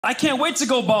I can't wait to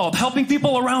go bald, helping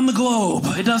people around the globe.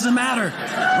 It doesn't matter.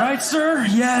 Right, sir?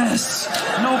 Yes.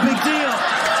 No big deal.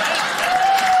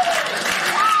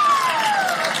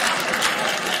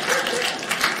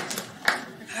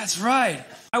 That's right.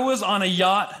 I was on a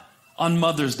yacht on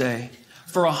Mother's Day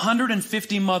for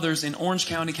 150 mothers in Orange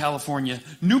County, California.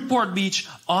 Newport Beach,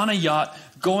 on a yacht,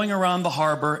 going around the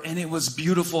harbor, and it was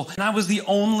beautiful. And I was the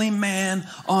only man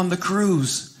on the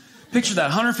cruise. Picture that,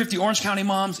 150 Orange County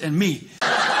moms and me.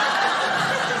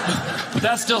 But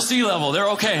that's still sea level. They're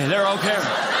okay. They're okay.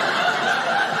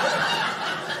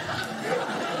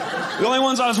 The only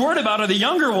ones I was worried about are the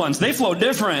younger ones. They flow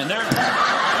different.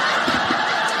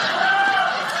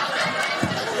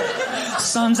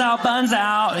 Sun's out, buns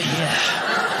out. Yeah.